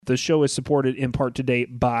The show is supported in part today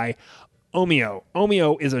by Omio.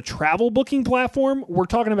 Omio is a travel booking platform. We're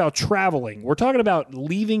talking about traveling. We're talking about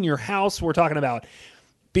leaving your house. We're talking about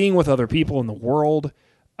being with other people in the world.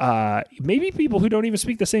 Maybe people who don't even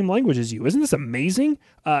speak the same language as you. Isn't this amazing?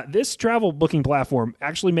 This travel booking platform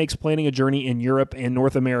actually makes planning a journey in Europe and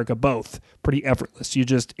North America both pretty effortless. You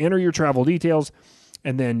just enter your travel details,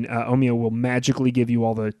 and then Omio will magically give you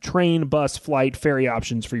all the train, bus, flight, ferry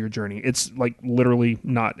options for your journey. It's like literally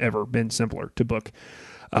not ever been simpler to book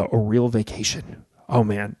a real vacation. Oh,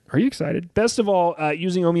 man. Are you excited? Best of all,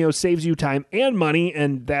 using Omio saves you time and money,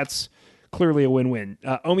 and that's clearly a win-win.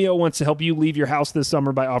 Omio wants to help you leave your house this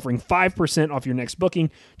summer by offering 5% off your next booking.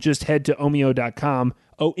 Just head to omio.com,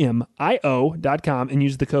 omio.com, and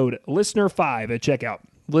use the code LISTENER5 at checkout.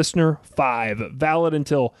 LISTENER5, valid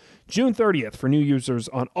until June 30th for new users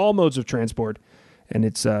on all modes of transport. And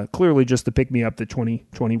it's clearly just the pick-me-up that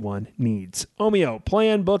 2021 needs. Omio,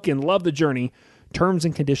 plan, book, and love the journey. Terms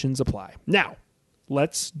and conditions apply. Now,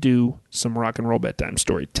 let's do some rock and roll bedtime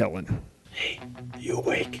storytelling. Hey, you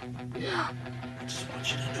awake? Yeah. I just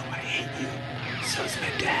want you to know I hate you. So's my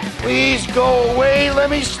dad. Please go away. Let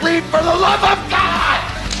me sleep for the love of God.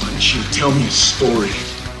 Why don't you tell me a story?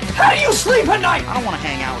 How do you sleep at night? I don't want to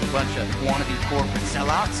hang out with a bunch of wannabe corporate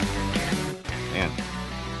sellouts. Man,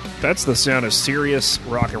 that's the sound of serious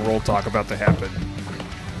rock and roll talk about to happen.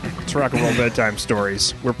 It's rock and roll bedtime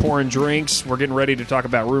stories. We're pouring drinks. We're getting ready to talk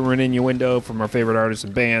about rumor and innuendo from our favorite artists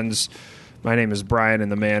and bands. My name is Brian,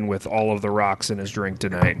 and the man with all of the rocks in his drink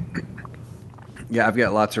tonight. Yeah, I've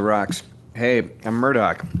got lots of rocks. Hey, I'm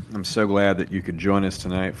Murdoch. I'm so glad that you could join us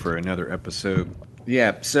tonight for another episode.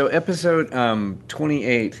 Yeah, so episode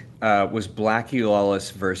 28 was Blackie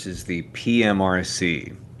Lawless versus the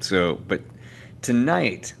PMRC. But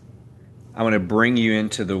tonight, I want to bring you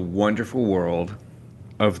into the wonderful world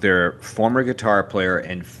of their former guitar player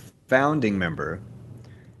and founding member,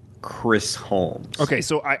 Chris Holmes. Okay,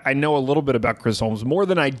 so I know a little bit about Chris Holmes, more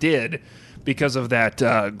than I did because of that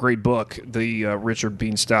great book, the Richard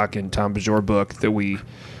Bienstock and Tom Bajor book that we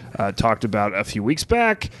talked about a few weeks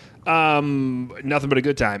back. Nothing but a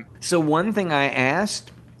good time. So one thing I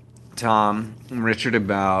asked Tom and Richard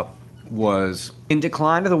about was, in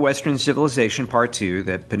Decline of the Western Civilization Part 2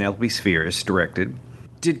 that Penelope Spheres directed,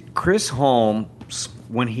 did Chris Holmes,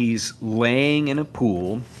 when he's laying in a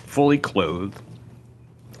pool, fully clothed,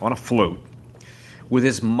 on a float, with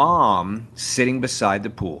his mom sitting beside the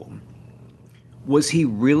pool, was he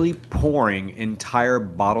really pouring entire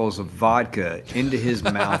bottles of vodka into his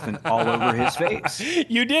mouth and all over his face?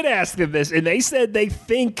 You did ask them this, and they said they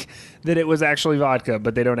think that it was actually vodka,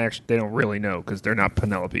 but they don't really know because they're not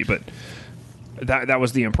Penelope. But that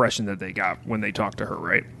was the impression that they got when they talked to her,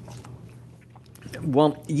 right?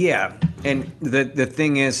 Well, yeah, and the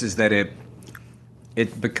thing is that it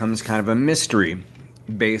becomes kind of a mystery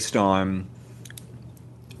based on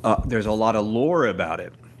there's a lot of lore about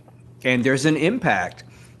it. And there's an impact,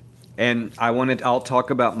 and I'll talk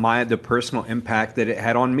about the personal impact that it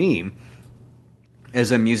had on me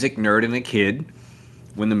as a music nerd and a kid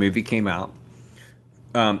when the movie came out.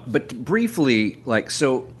 But briefly,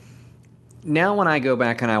 so now when I go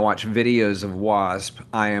back and I watch videos of Wasp,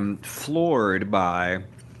 I am floored by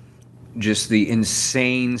just the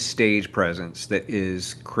insane stage presence that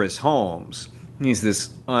is Chris Holmes. He's this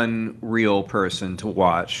unreal person to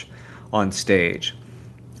watch on stage.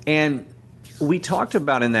 And we talked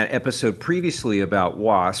about in that episode previously about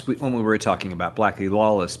Wasp, when we were talking about Blackie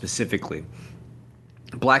Lawless specifically.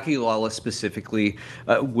 Blackie Lawless specifically,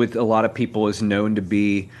 with a lot of people, is known to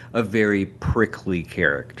be a very prickly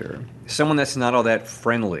character. Someone that's not all that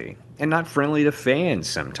friendly, and not friendly to fans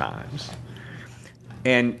sometimes.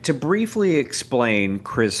 And to briefly explain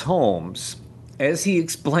Chris Holmes, as he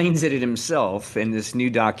explains it himself in this new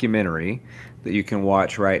documentary that you can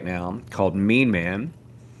watch right now called Mean Man,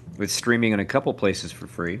 it's streaming in a couple places for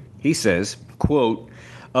free. He says, quote,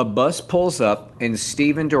 "A bus pulls up and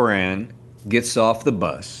Steven Duran gets off the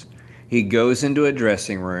bus. He goes into a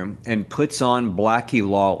dressing room and puts on Blackie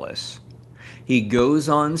Lawless. He goes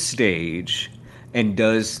on stage and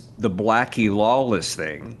does the Blackie Lawless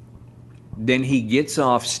thing. Then he gets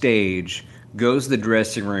off stage, goes to the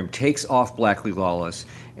dressing room, takes off Blackie Lawless,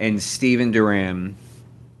 and Steven Duran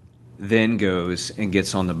then goes and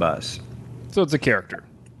gets on the bus." So it's a character.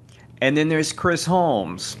 And then there's Chris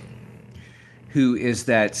Holmes, who is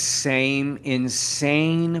that same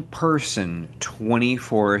insane person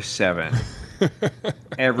 24/7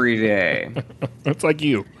 every day. It's like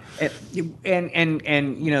you.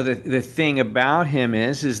 And you know, the thing about him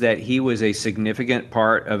is that he was a significant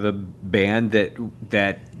part of a band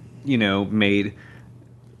that you know made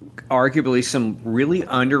arguably some really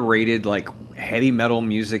underrated like heavy metal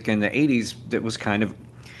music in the 80s that was kind of,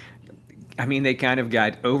 I mean, they kind of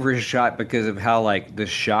got overshot because of how like the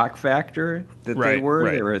shock factor that they Right, were.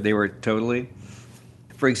 right. They were totally,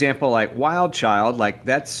 for example, like Wild Child, like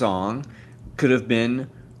that song could have been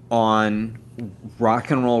on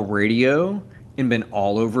rock and roll radio and been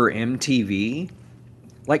all over MTV.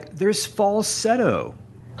 Like there's falsetto.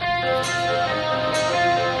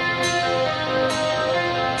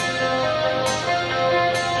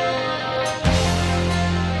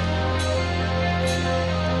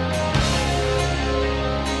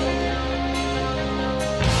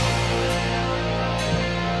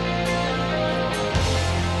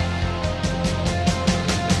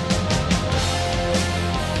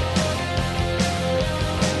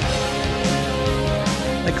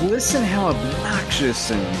 Like, listen how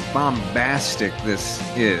obnoxious and bombastic this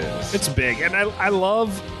is. It's big, and I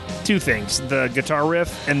love two things: the guitar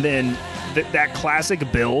riff, and then that classic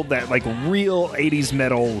build, that like real '80s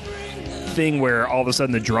metal thing where all of a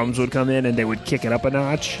sudden the drums would come in and they would kick it up a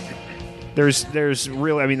notch. There's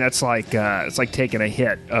really, I mean, that's like it's like taking a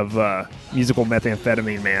hit of musical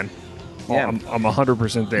methamphetamine, man. Yeah. I'm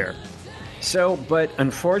 100% there. So, but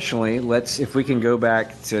unfortunately, if we can go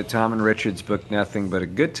back to Tom and Richard's book, Nothing But a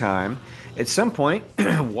Good Time, at some point,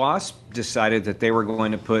 Wasp decided that they were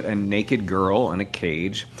going to put a naked girl in a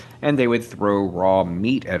cage and they would throw raw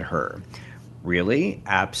meat at her. Really?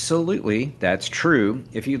 Absolutely. That's true.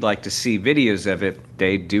 If you'd like to see videos of it,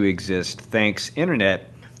 they do exist. Thanks,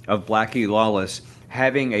 Internet, of Blackie Lawless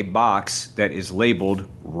having a box that is labeled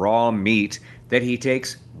raw meat that he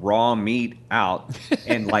takes raw meat out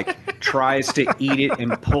and like tries to eat it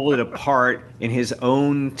and pull it apart in his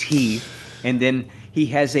own teeth, and then he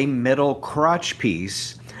has a metal crotch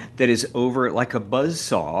piece that is over like a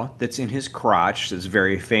buzzsaw that's in his crotch that's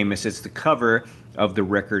very famous. It's the cover of the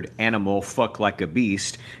record Animal Fuck Like a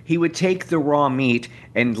Beast. He would take the raw meat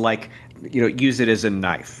and like, you know, use it as a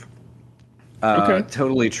knife. Okay.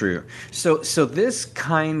 Totally true. So this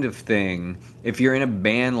kind of thing, if you're in a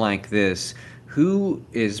band like this, who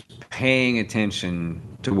is paying attention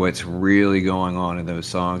to what's really going on in those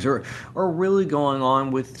songs, or really going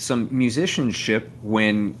on with some musicianship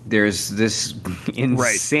when there's this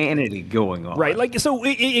insanity going on? Right, like, so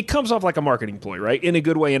it comes off like a marketing ploy, right? In a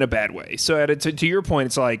good way, in a bad way. So to your point,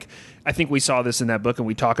 it's like, I think we saw this in that book, and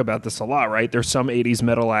we talk about this a lot, right? There's some 80s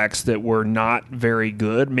metal acts that were not very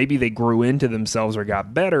good. Maybe they grew into themselves or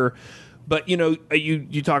got better. But, you know,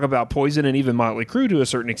 you talk about Poison and even Motley Crue to a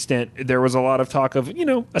certain extent. There was a lot of talk of, you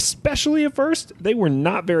know, especially at first, they were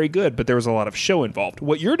not very good, but there was a lot of show involved.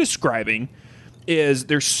 What you're describing is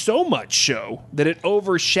there's so much show that it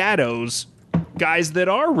overshadows guys that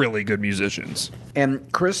are really good musicians. And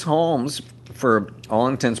Chris Holmes, for all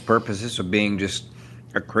intents and purposes of being just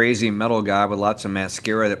a crazy metal guy with lots of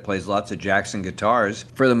mascara that plays lots of Jackson guitars,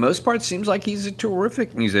 for the most part seems like he's a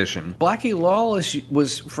terrific musician. Blackie Lawless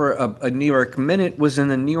was, for a New York minute, was in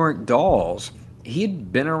the New York Dolls.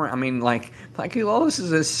 He'd been around, I mean, like, Blackie Lawless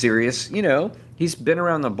is a serious, you know, he's been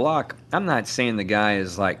around the block. I'm not saying the guy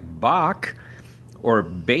is like Bach or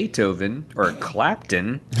Beethoven or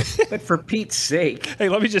Clapton, but for Pete's sake. Hey,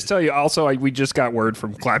 let me just tell you, also, we just got word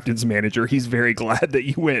from Clapton's manager. He's very glad that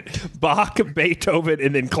you went Bach, Beethoven,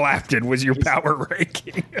 and then Clapton was your power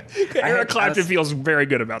ranking. Eric Clapton feels very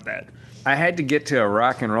good about that. I had to get to a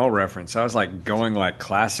rock and roll reference. I was like going like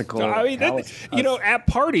classical. I mean, you know, at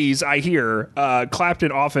parties, I hear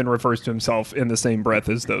Clapton often refers to himself in the same breath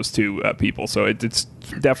as those two people. So it's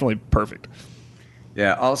definitely perfect.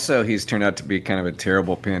 Yeah, also, he's turned out to be kind of a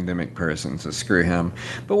terrible pandemic person, so screw him.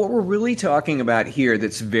 But what we're really talking about here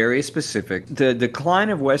that's very specific, The Decline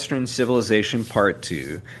of Western Civilization Part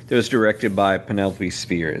 2, that was directed by Penelope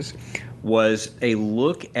Spheres, was a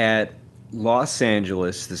look at Los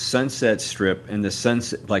Angeles, the Sunset Strip, and the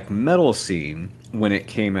sunset, like, metal scene when it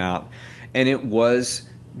came out. And it was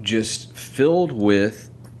just filled with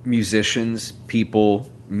musicians, people,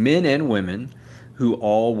 men and women, who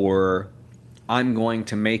all were, I'm going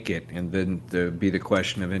to make it. And then there'd be the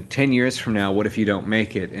question of, in 10 years from now, what if you don't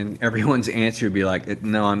make it? And everyone's answer would be like,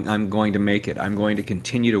 no, I'm going to make it. I'm going to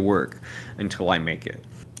continue to work until I make it.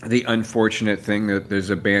 The unfortunate thing that there's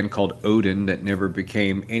a band called Odin that never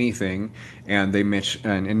became anything, and they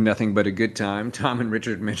mentioned in Nothing But a Good Time, Tom and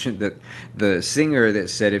Richard mentioned that the singer that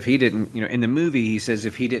said if he didn't, you know, in the movie he says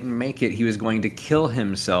if he didn't make it, he was going to kill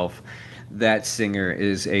himself. That singer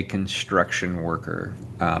is a construction worker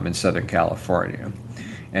in Southern California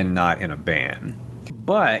and not in a band.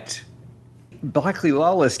 But Blackie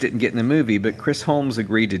Lawless didn't get in the movie, but Chris Holmes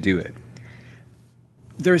agreed to do it.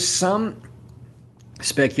 There's some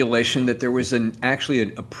speculation that there was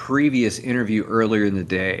actually a previous interview earlier in the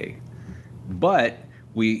day. But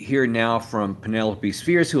we hear now from Penelope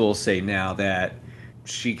Spheres, who will say now that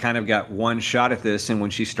she kind of got one shot at this, and when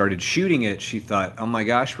she started shooting it, she thought, oh my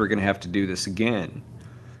gosh, we're going to have to do this again.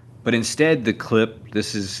 But instead, the clip,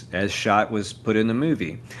 this is as shot, was put in the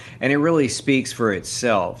movie. And it really speaks for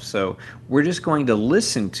itself. So we're just going to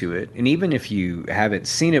listen to it. And even if you haven't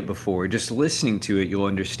seen it before, just listening to it, you'll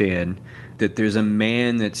understand that there's a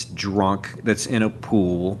man that's drunk, that's in a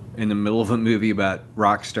pool in the middle of a movie about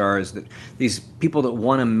rock stars, that these people that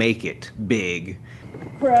want to make it big.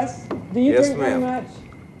 Chris, do you Yes, drink very ma'am. much?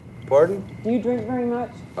 Pardon? Do you drink very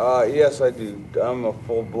much? Yes, I do. I'm a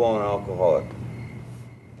full-blown alcoholic.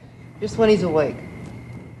 Just when he's awake.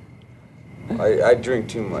 I drink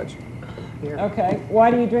too much. Okay. Why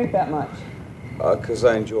do you drink that much? 'Cause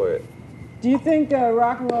I enjoy it. Do you think the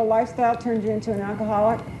rock and roll lifestyle turned you into an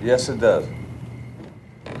alcoholic? Yes, it does.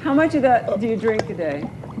 How much of that do you drink a day?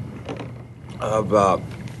 About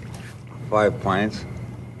 5 pints.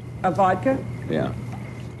 Of vodka? Yeah.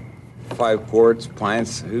 5 quarts,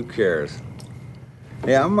 pints, who cares?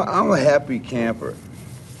 Yeah, I'm a happy camper.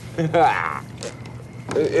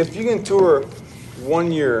 If you can tour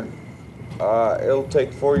 1 year, it'll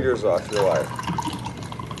take 4 years off your life.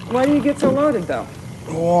 Why do you get so loaded, though?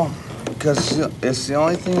 Well, because it's the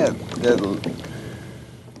only thing that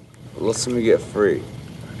lets me get free,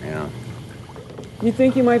 you know? You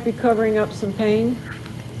think you might be covering up some pain?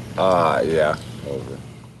 Yeah. Over.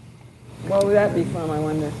 What would that be from, I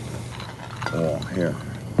wonder? Oh, here.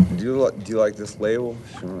 Do you like this label?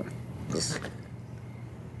 Sure. This.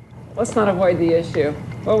 Let's not avoid the issue.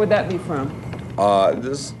 What would that be from?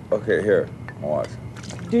 This. Okay, here. Watch.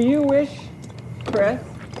 Do you wish, Chris,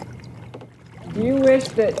 do you wish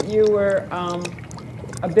that you were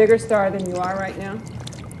a bigger star than you are right now?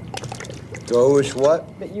 Do I wish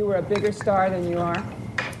what? That you were a bigger star than you are?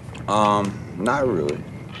 Not really.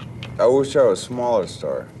 I wish I was a smaller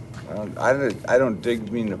star. I don't dig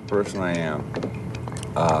being the person I am.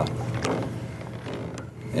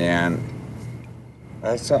 And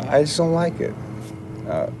I just don't like it.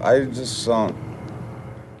 I just don't.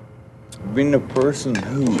 Being the person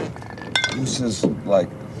who's just like,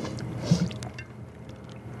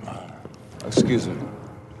 excuse me.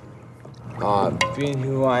 Being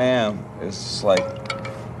who I am is just like,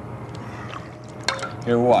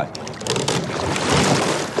 here what?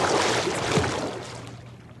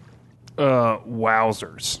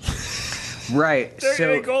 Wowzers. Right.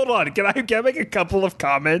 So hold on. Can I make a couple of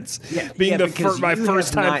comments? Being my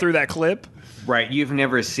first time through that clip. Right, you've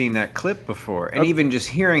never seen that clip before, and even just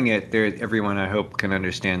hearing it, everyone I hope can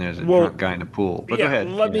understand there's a drunk guy in a pool. But go ahead.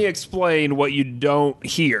 Let me explain what you don't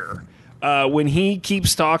hear. When he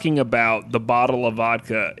keeps talking about the bottle of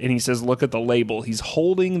vodka and he says, look at the label, he's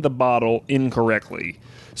holding the bottle incorrectly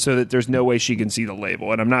so that there's no way she can see the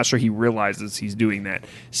label. And I'm not sure he realizes he's doing that.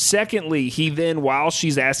 Secondly, he then, while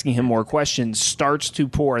she's asking him more questions, starts to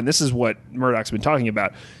pour, and this is what Murdoch's been talking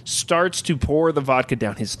about, starts to pour the vodka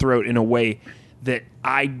down his throat in a way that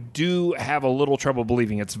I do have a little trouble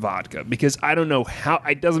believing it's vodka, because I don't know how,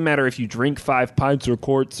 it doesn't matter if you drink 5 pints or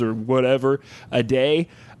quarts or whatever a day,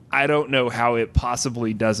 I don't know how it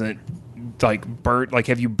possibly doesn't burn.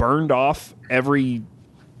 Have you burned off every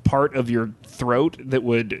part of your throat that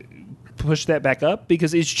would push that back up?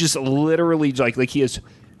 Because it's just literally like he is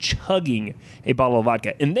chugging a bottle of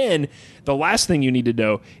vodka. And then the last thing you need to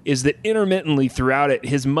know is that intermittently throughout it,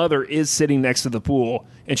 his mother is sitting next to the pool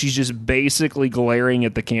and she's just basically glaring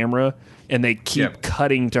at the camera, and they keep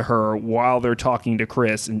cutting to her while they're talking to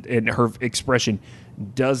Chris, and her expression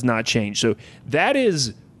does not change. So that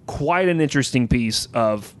is quite an interesting piece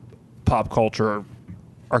of pop culture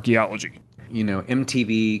archaeology. You know,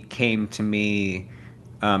 MTV came to me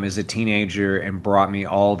as a teenager and brought me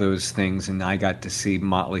all those things, and I got to see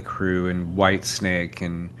Motley Crue and Whitesnake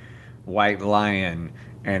and White Lion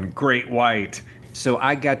and Great White. So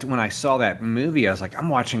I got to, when I saw that movie, I was like, I'm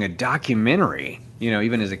watching a documentary. You know,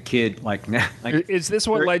 even as a kid, like now. Is this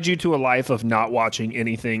what led you to a life of not watching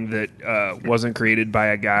anything that wasn't created by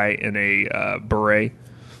a guy in a beret?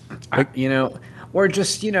 I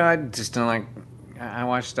just don't like. I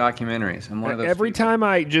watch documentaries. I'm one of those. Every time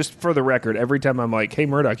for the record, every time I'm like, hey,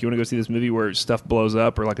 Murdoch, you want to go see this movie where stuff blows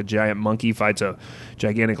up, or like a giant monkey fights a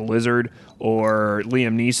gigantic lizard, or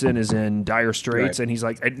Liam Neeson is in dire straits, and he's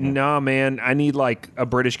like, nah, man, I need like a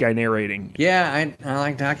British guy narrating. Yeah, I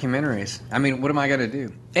like documentaries. I mean, what am I going to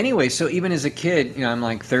do? Anyway, so even as a kid, I'm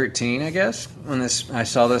like 13, I guess, when I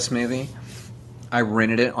saw this movie. I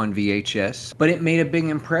rented it on VHS, but it made a big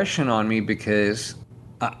impression on me because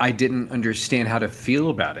I didn't understand how to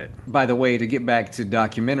feel about it. By the way, to get back to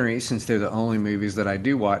documentaries, since they're the only movies that I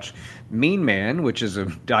do watch, Mean Man, which is a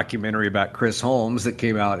documentary about Chris Holmes that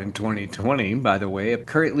came out in 2020, by the way.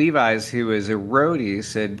 Kurt Levi's, who is a roadie,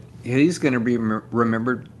 said he's going to be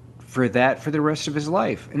remembered for that for the rest of his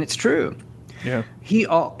life. And it's true. Yeah. He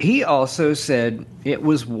also said it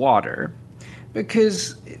was water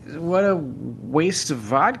because what a waste of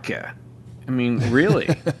vodka. I mean, really.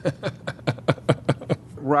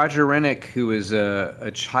 Roger Rennick, who is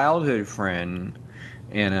a childhood friend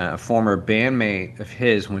and a former bandmate of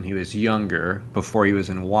his when he was younger, before he was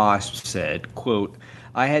in Wasp, said, quote,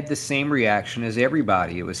 "I had the same reaction as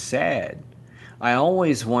everybody. It was sad. I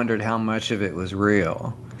always wondered how much of it was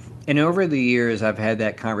real. And over the years, I've had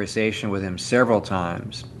that conversation with him several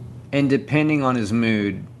times. And depending on his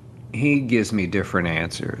mood, he gives me different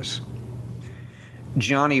answers."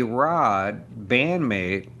 Johnny Rod,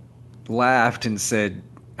 bandmate, laughed and said,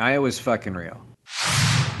 "I was fucking real."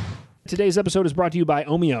 Today's episode is brought to you by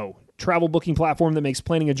Omio, travel booking platform that makes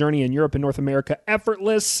planning a journey in Europe and North America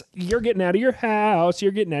effortless. You're getting out of your house.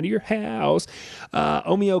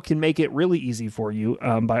 Omio can make it really easy for you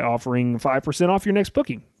by offering 5% off your next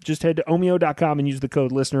booking. Just head to omio.com and use the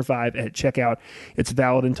code LISTENER5 at checkout. It's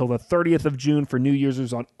valid until the 30th of June for new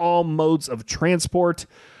users on all modes of transport.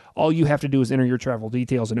 All you have to do is enter your travel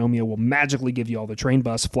details, and Omio will magically give you all the train,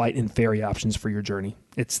 bus, flight, and ferry options for your journey.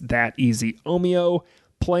 It's that easy. Omio,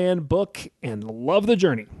 plan, book, and love the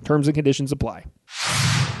journey. Terms and conditions apply.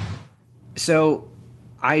 So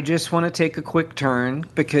I just want to take a quick turn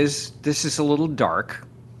because this is a little dark.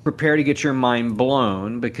 Prepare to get your mind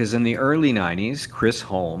blown because in the early 90s, Chris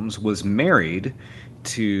Holmes was married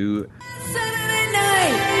to... Saturday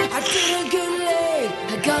night, I didn't get laid.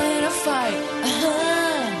 I got in a fight.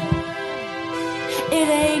 It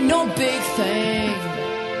ain't no big thing.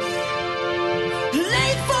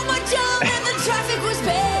 Late for my job and the traffic was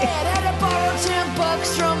bad. Had to borrow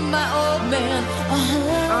 $10 from my old man.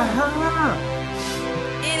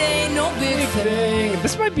 It ain't no big thing.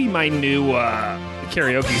 This might be my new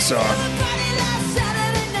karaoke song.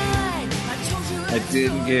 I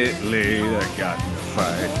didn't get laid, I got in a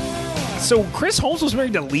fight. So Chris Holmes was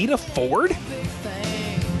married to Lita Ford?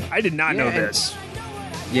 I did not know this.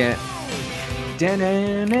 Yeah.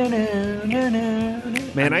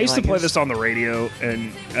 Man, I used to play this on the radio,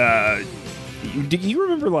 and do you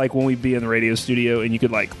remember like when we'd be in the radio studio and you could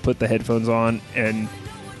like put the headphones on and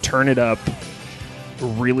turn it up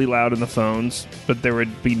really loud in the phones, but there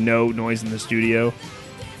would be no noise in the studio?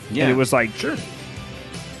 Yeah. And it was like, sure.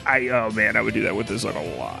 I would do that with this song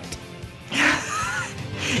a lot.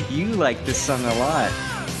 You like this song a lot.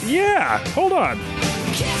 Yeah, hold on.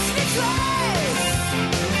 Kiss me twice.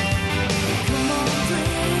 Come on,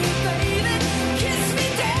 pretty baby. Kiss me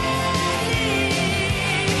daddy.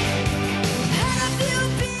 Had a few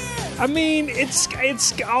beers. I mean, it's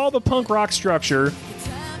all the punk rock structure.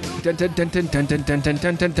 Dun, dun, dun, dun, dun, dun, dun, dun,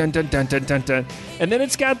 dun, dun, dun, dun, dun, dun, dun, dun. And then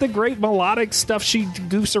it's got the great melodic stuff she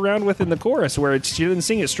goofs around with in the chorus where she didn't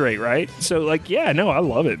sing it straight, right? So, like, yeah, no, I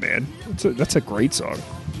love it, man. That's a great song.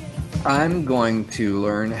 I'm going to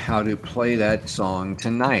learn how to play that song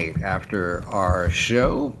tonight after our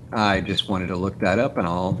show. I just wanted to look that up, and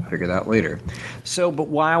I'll figure that out later. So, but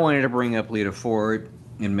why I wanted to bring up Lita Ford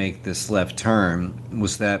and make this left turn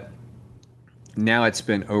was that now it's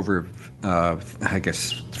been over, I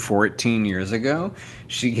guess, 14 years ago.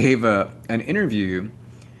 She gave an interview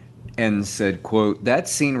and said, quote, "That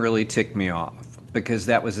scene really ticked me off because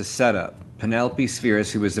that was a setup. Penelope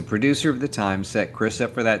Spheres, who was the producer of the time, set Chris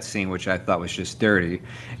up for that scene, which I thought was just dirty.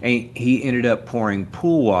 And he ended up pouring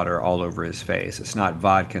pool water all over his face. It's not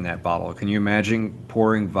vodka in that bottle. Can you imagine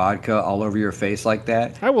pouring vodka all over your face like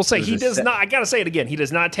that?" I will say, he does not, I gotta say it again, he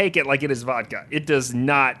does not take it like it is vodka. It does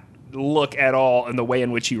not look at all in the way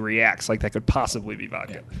in which he reacts like that could possibly be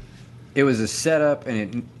vodka. It was a setup, and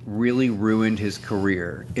it really ruined his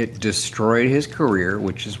career. It destroyed his career,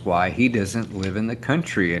 which is why he doesn't live in the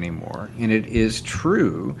country anymore. And it is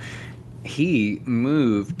true. He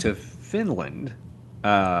moved to Finland,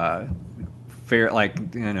 about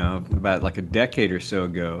like a decade or so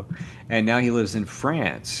ago, and now he lives in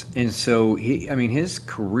France. And so his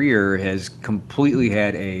career has completely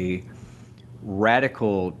had a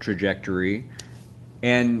radical trajectory.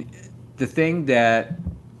 And the thing that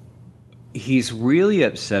he's really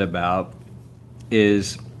upset about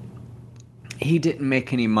is he didn't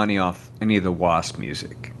make any money off any of the Wasp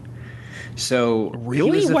music. So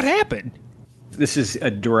really, what happened? This is a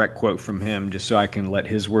direct quote from him, just so I can let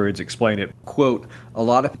his words explain it. Quote, "A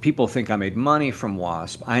lot of people think I made money from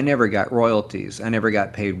Wasp. I never got royalties. I never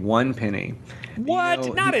got paid one penny."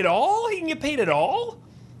 What? Not at all? He didn't get paid at all?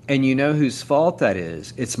 And you know whose fault that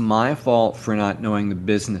is? It's my fault for not knowing the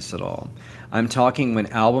business at all. I'm talking when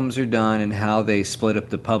albums are done and how they split up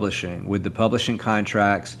the publishing. With the publishing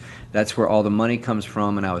contracts, that's where all the money comes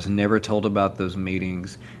from, and I was never told about those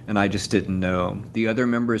meetings, and I just didn't know. The other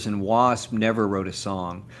members in W.A.S.P. never wrote a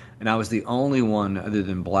song, and I was the only one other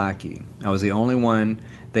than Blackie. I was the only one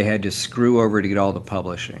they had to screw over to get all the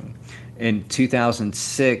publishing. In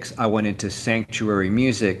 2006, I went into Sanctuary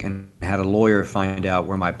Music and had a lawyer find out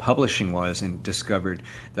where my publishing was and discovered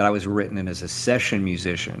that I was written in as a session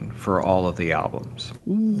musician for all of the albums.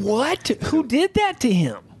 What? Who did that to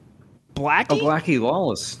him? Blackie? Oh, Blackie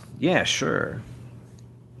Lawless. Yeah, sure.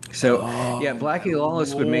 So, yeah, Blackie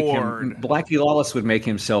Lawless would make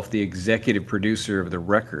himself the executive producer of the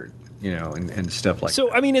record. And stuff like that.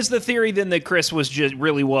 So, I mean, is the theory then that Chris was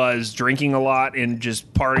drinking a lot and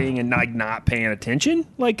just partying and not paying attention?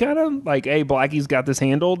 Like, kind of like, hey, Blackie's got this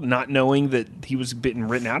handled, not knowing that he was getting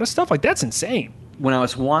written out of stuff? Like, that's insane. When I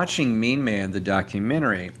was watching Mean Man, the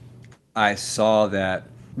documentary, I saw that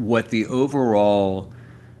what the overall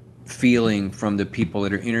feeling from the people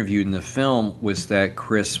that are interviewed in the film was that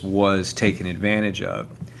Chris was taken advantage of.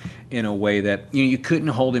 In a way that you couldn't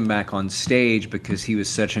hold him back on stage because he was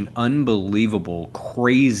such an unbelievable,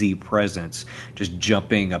 crazy presence, just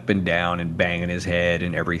jumping up and down and banging his head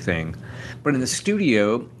and everything. But in the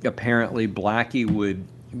studio, apparently Blackie would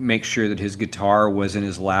make sure that his guitar wasn't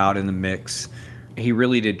as loud in the mix. He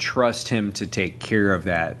really did trust him to take care of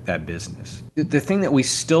that business. The thing that we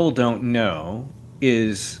still don't know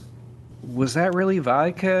is, was that really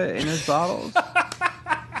vodka in his bottles?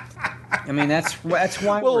 I mean, that's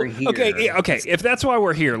why we're here. Okay. If that's why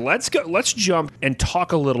we're here, let's go. Let's jump and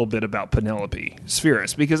talk a little bit about Penelope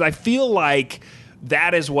Spheeris, because I feel like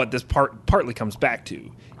that is what this partly comes back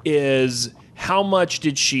to, is how much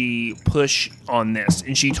did she push on this?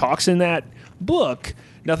 And she talks in that book,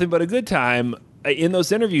 Nothing But a Good Time. In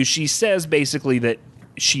those interviews, she says basically that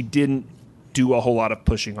she didn't do a whole lot of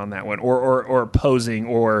pushing on that one, or posing,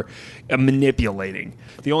 or manipulating.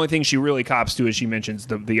 The only thing she really cops to is she mentions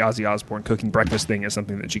the Ozzy Osbourne cooking breakfast thing as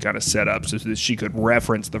something that she kind of set up so that she could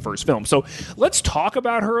reference the first film. So let's talk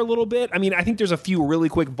about her a little bit. I mean, I think there's a few really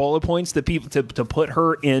quick bullet points that people to put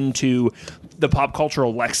her into the pop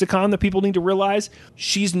cultural lexicon that people need to realize.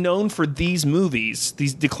 She's known for these movies,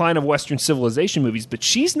 these Decline of Western Civilization movies, but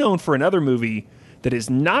she's known for another movie that is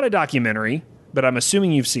not a documentary, but I'm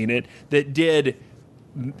assuming you've seen it, that did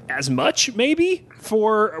as much, maybe,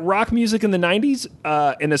 for rock music in the 90s,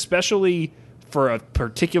 and especially for a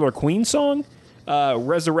particular Queen song,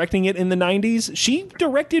 resurrecting it in the 90s. She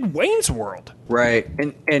directed Wayne's World. Right.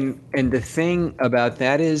 And the thing about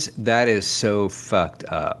that is so fucked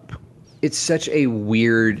up. It's such a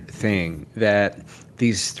weird thing that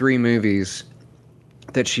these three movies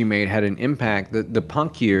that she made had an impact. The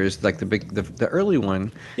punk years, like the early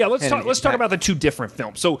one. Yeah, let's talk about the two different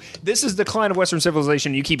films. So this is Decline of Western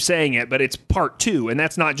Civilization. You keep saying it, but it's part 2, and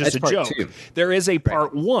that's not just a joke. 2. There is a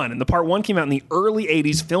part 1, and the part 1 came out in the early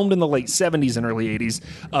 80s, filmed in the late 70s and early 80s,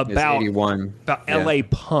 about LA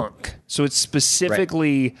punk. So it's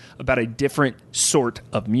specifically about a different sort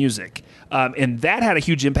of music. And that had a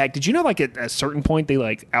huge impact. Did you know, like, at a certain point,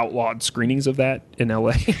 they outlawed screenings of that in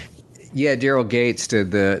LA? Yeah, Daryl Gates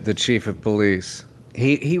did, the chief of police.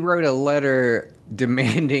 He wrote a letter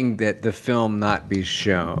demanding that the film not be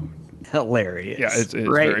shown. Hilarious. Yeah, it's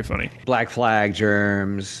very funny. Black Flag,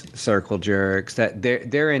 Germs, Circle Jerks. That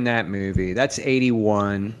they're in that movie. That's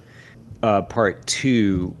 81. Part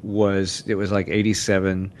 2 was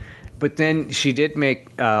 87. But then she did make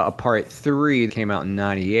a part 3 that came out in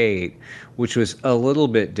 98, which was a little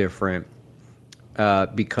bit different.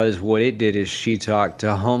 Because what it did is she talked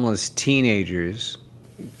to homeless teenagers.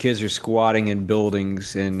 Kids are squatting in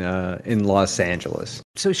buildings in Los Angeles.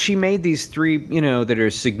 So she made these 3, that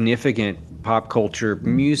are significant pop culture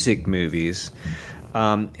music movies.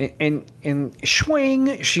 And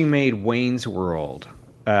Schwing, she made Wayne's World,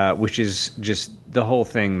 which is just, the whole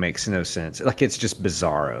thing makes no sense. Like, it's just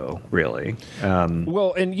bizarro, really.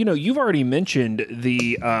 Well, and you've already mentioned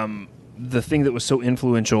the thing that was so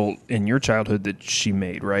influential in your childhood that she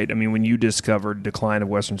made, right? I mean, when you discovered Decline of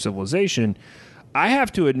Western Civilization, I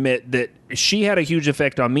have to admit that she had a huge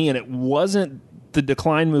effect on me, and it wasn't the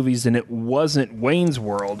Decline movies, and it wasn't Wayne's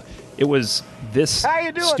World. It was this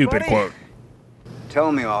stupid quote.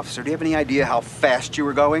 Tell me, officer, do you have any idea how fast you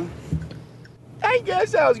were going? I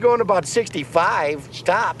guess I was going about 65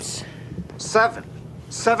 stops. 7.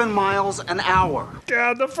 7 miles an hour.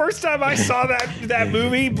 God, the first time I saw that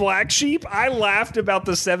movie, Black Sheep, I laughed about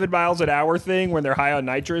the 7 miles an hour thing when they're high on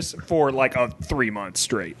nitrous for like 3 months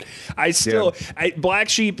straight. Black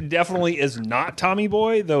Sheep definitely is not Tommy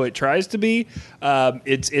Boy, though it tries to be.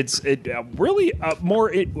 It's really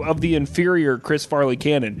more of the inferior Chris Farley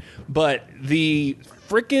canon, but the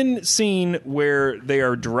frickin' scene where they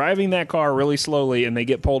are driving that car really slowly and they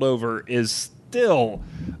get pulled over is still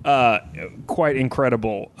quite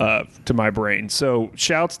incredible to my brain. So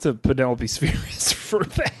shouts to Penelope Spheris for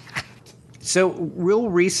that. So real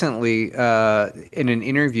recently, in an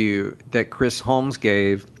interview that Chris Holmes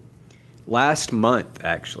gave last month,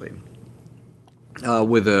 actually,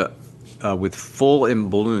 with Full in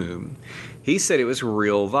Bloom, he said it was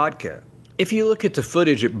real vodka. If you look at the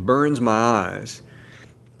footage, it burns my eyes.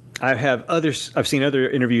 I've seen other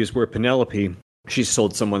interviews where Penelope, she's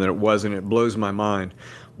told someone that it wasn't. It blows my mind.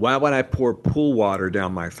 Why would I pour pool water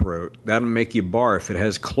down my throat? That'll make you barf. It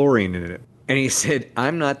has chlorine in it. And he said,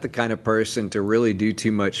 I'm not the kind of person to really do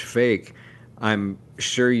too much fake. I'm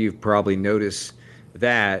sure you've probably noticed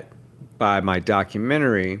that by my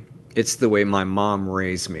documentary. It's the way my mom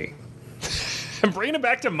raised me. I'm bringing it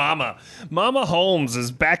back to Mama. Mama Holmes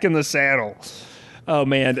is back in the saddle. Oh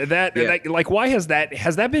man, that like, why has that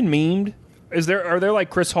been memed? Are there like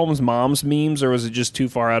Chris Holmes' mom's memes, or was it just too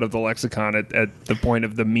far out of the lexicon at the point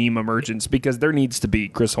of the meme emergence? Because there needs to be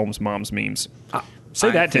Chris Holmes' mom's memes.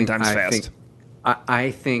 Say that 10 times fast.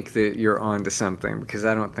 I think that you're on to something, because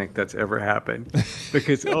I don't think that's ever happened.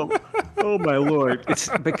 Because oh my Lord, it's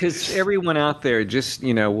because everyone out there just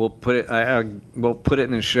we'll put it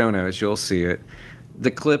in the show notes. You'll see it.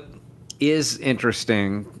 The clip is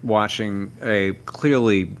interesting. Watching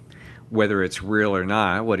clearly, whether it's real or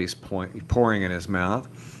not, what he's pouring in his mouth,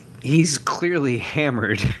 he's clearly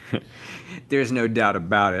hammered. There's no doubt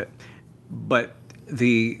about it. But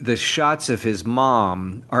the shots of his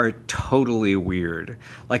mom are totally weird.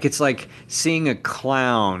 Like, it's like seeing a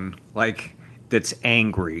clown like that's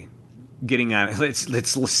angry getting out.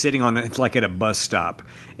 It's sitting on it like at a bus stop.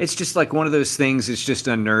 It's just like one of those things. It's just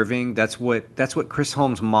unnerving. That's what Chris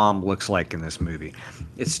Holmes' mom looks like in this movie.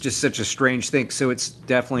 It's just such a strange thing. So it's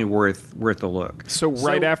definitely worth a look. So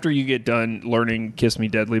right after you get done learning "Kiss Me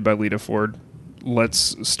Deadly" by Lita Ford,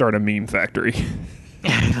 let's start a meme factory.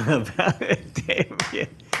 About it, damn yeah.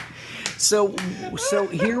 So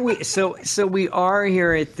we are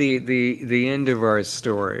here at the end of our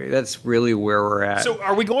story. That's really where we're at. So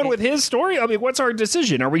are we going with his story? I mean, what's our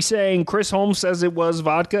decision? Are we saying Chris Holmes says it was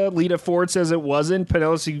vodka, Lita Ford says it wasn't,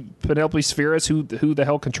 Penelope Spheris, who the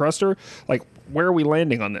hell can trust her? Like, where are we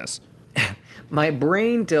landing on this? My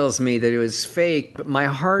brain tells me that it was fake, but my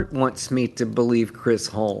heart wants me to believe Chris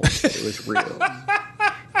Holmes that it was real.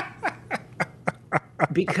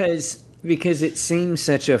 Because it seems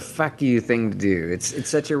such a fuck you thing to do. It's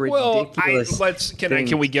such a ridiculous.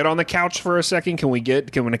 Can we get on the couch for a second?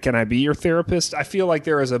 Can I be your therapist? I feel like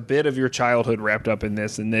there is a bit of your childhood wrapped up in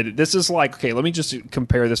this, and that this is like, okay, let me just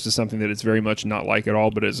compare this to something that it's very much not like at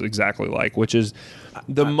all, but is exactly like, which is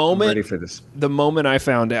I'm ready for this. The moment I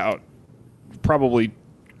found out, probably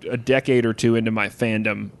a decade or two into my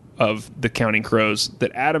fandom of the Counting Crows,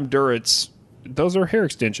 that Adam Duritz, those are hair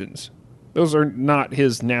extensions. Those are not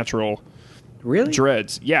his natural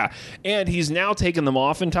dreads. Yeah. And he's now taken them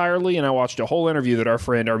off entirely. And I watched a whole interview that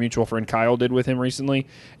our mutual friend Kyle did with him recently.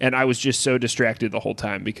 And I was just so distracted the whole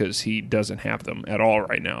time because he doesn't have them at all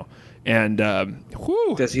right now. And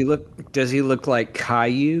Does he look like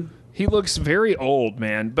Caillou? He looks very old,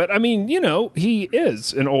 man. But, I mean, he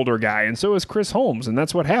is an older guy, and so is Chris Holmes, and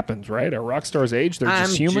that's what happens, right? At rock stars' age, they're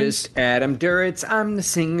just humans. I'm just Adam Duritz. I'm the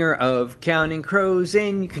singer of Counting Crows,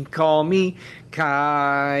 and you can call me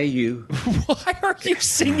Caillou. Why are you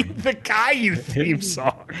singing the Caillou theme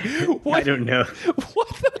song? I don't know.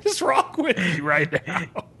 What is wrong with you right now?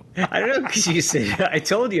 I don't know, because you said, I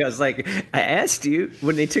told you, I asked you,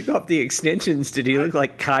 when they took off the extensions, did he look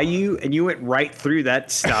like Caillou? And you went right through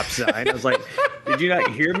that stop sign. I was like, did you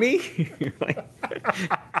not hear me?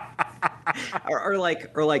 or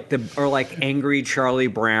like angry Charlie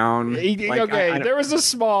Brown. There was a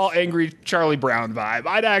small angry Charlie Brown vibe.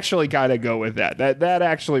 I'd actually kind of go with that. That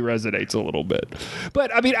actually resonates a little bit.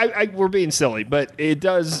 But I mean, we're being silly, but it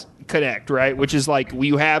does connect, right? Which is like,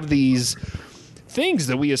 you have these things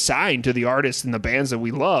that we assign to the artists and the bands that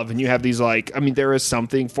we love, and you have these there is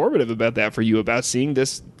something formative about that for you, about seeing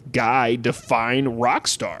this guy define rock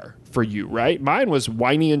star for you, right? Mine was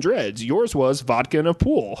Whiny and Dreads. Yours was vodka in a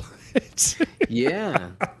pool. Yeah.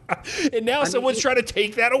 And now someone's trying to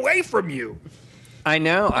take that away from you. I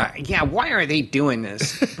know. Yeah, why are they doing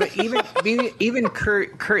this? But even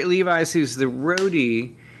Kurt Levi's, who's the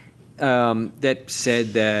roadie, that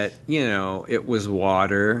said that it was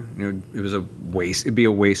water. It was a waste. It'd be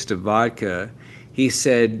a waste of vodka. He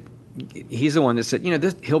said he's the one that said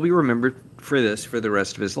he'll be remembered for this for the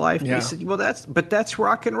rest of his life. Yeah. He said, well, that's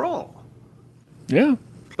rock and roll. Yeah.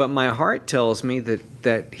 But my heart tells me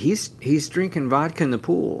that he's drinking vodka in the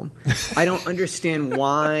pool. I don't understand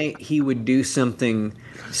why he would do something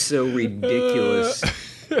so ridiculous.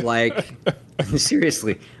 Like,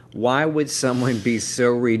 seriously, why would someone be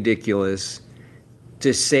so ridiculous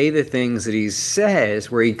to say the things that he says,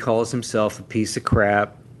 where he calls himself a piece of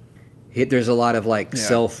crap? There's a lot of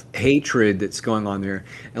self-hatred that's going on there,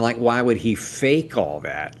 and why would he fake all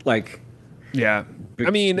that? Yeah. I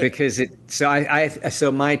mean, because it.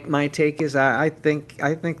 So my take is I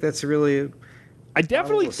think that's really. I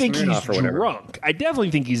definitely think he's drunk. I definitely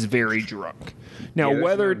think he's very drunk. Now,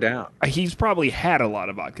 whether no doubt. He's probably had a lot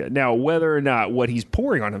of vodka. Now, whether or not what he's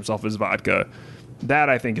pouring on himself is vodka, that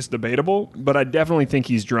I think is debatable. But I definitely think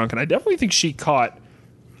he's drunk, and I definitely think she caught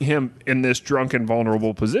him in this drunken,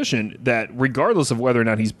 vulnerable position. That regardless of whether or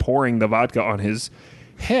not he's pouring the vodka on his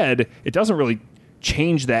head, it doesn't really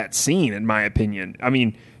change that scene, in my opinion. I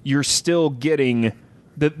mean, you're still getting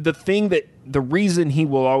the thing that the reason he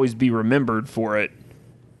will always be remembered for it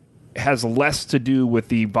has less to do with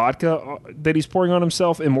the vodka that he's pouring on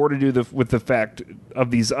himself and more to do with the fact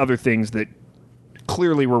of these other things that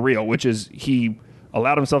clearly were real, which is he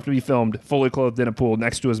allowed himself to be filmed fully clothed in a pool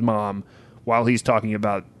next to his mom while he's talking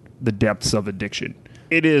about the depths of addiction.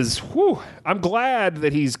 It is, I'm glad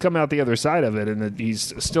that he's come out the other side of it and that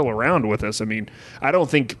he's still around with us. I mean, I don't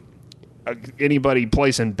think anybody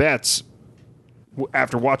placing bets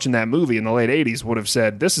after watching that movie in the late 80s would have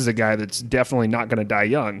said, this is a guy that's definitely not going to die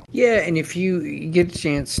young. Yeah, and if you get a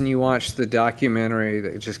chance and you watch the documentary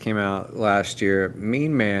that just came out last year,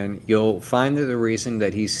 Mean Man, you'll find that the reason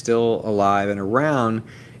that he's still alive and around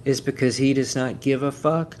is because he does not give a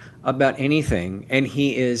fuck about anything. And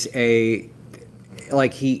he is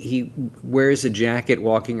he wears a jacket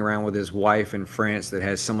walking around with his wife in France that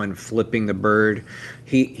has someone flipping the bird.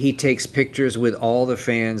 He takes pictures with all the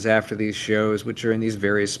fans after these shows, which are in these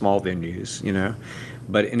very small venues, and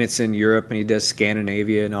it's in Europe, and he does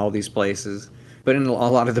Scandinavia and all these places. But in a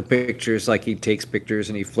lot of the pictures, he takes pictures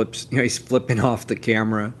and he flips, he's flipping off the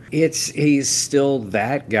camera. He's still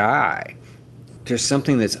that guy. There's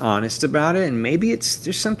something that's honest about it, and maybe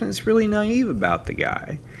there's something that's really naive about the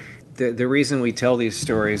guy. The reason we tell these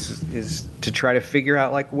stories is to try to figure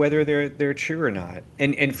out whether they're true or not.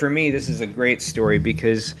 And for me, this is a great story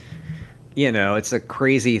because, it's a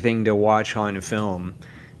crazy thing to watch on film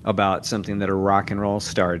about something that a rock and roll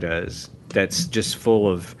star does that's just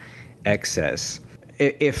full of excess.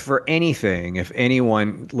 If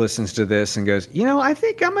anyone listens to this and goes, I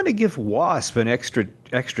think I'm going to give Wasp an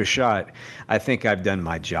extra shot, I think I've done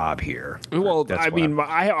my job here. Well,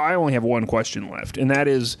 I only have one question left, and that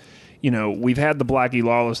is, we've had the Blackie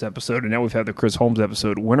Lawless episode, and now we've had the Chris Holmes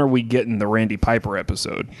episode. When are we getting the Randy Piper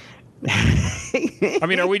episode? I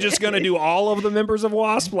mean, are we just going to do all of the members of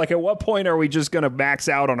Wasp? At what point are we just going to max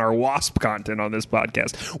out on our Wasp content on this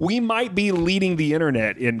podcast? We might be leading the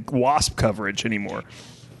internet in Wasp coverage anymore.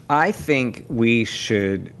 I think we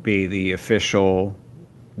should be the official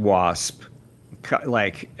Wasp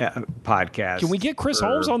podcast. Can we get Chris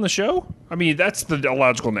Holmes on the show? I mean, that's the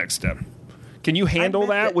logical next step. Can you handle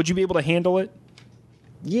that? Would you be able to handle it?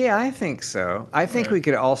 Yeah, I think so. I think we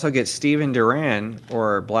could also get Steven Duran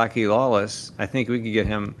or Blackie Lawless. I think we could get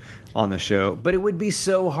him on the show. But it would be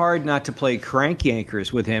so hard not to play crank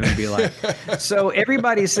yankers with him and be like, so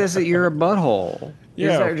everybody says that you're a butthole.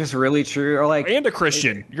 Yeah. Is that just really true? Or and a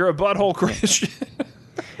Christian. You're a butthole Christian.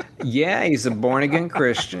 Yeah, he's a born-again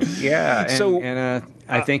Christian. Yeah, and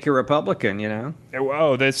I think a Republican,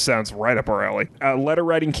 Oh, this sounds right up our alley. Letter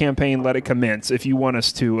writing campaign, let it commence. If you want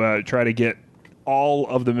us to try to get all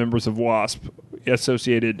of the members of WASP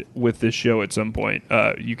associated with this show at some point,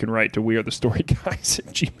 you can write to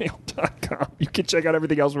wearethestoryguys@gmail.com. You can check out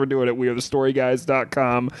everything else we're doing at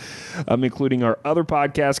wearethestoryguys.com, including our other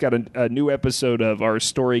podcast. Got a new episode of our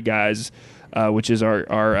Story Guys, which is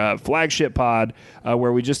our flagship pod,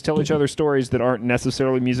 where we just tell each other stories that aren't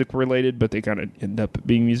necessarily music related, but they kind of end up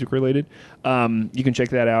being music related. You can check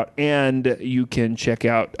that out, and you can check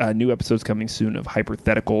out new episodes coming soon of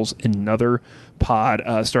Hypotheticals, another pod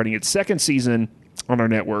starting its second season on our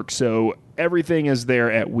network. So everything is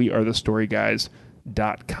there at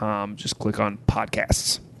wearethestoryguys.com. Just click on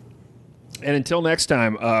podcasts. And until next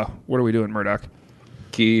time, what are we doing, Murdoch?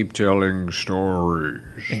 Keep telling stories.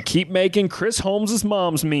 And keep making Chris Holmes'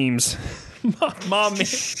 mom's memes. Mom,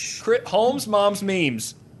 Holmes, mom's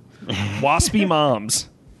memes. Waspy moms.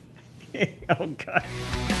 Oh, God.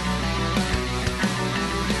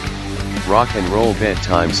 Rock and Roll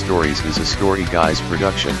Bedtime Stories is a Story Guys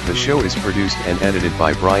production. The show is produced and edited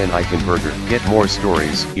by Brian Eichenberger. Get more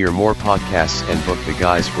stories, hear more podcasts, and book the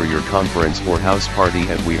guys for your conference or house party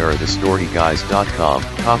at wearethestoryguys.com.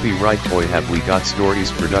 Copyright Boy Have We Got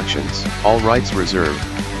Stories Productions. All rights reserved.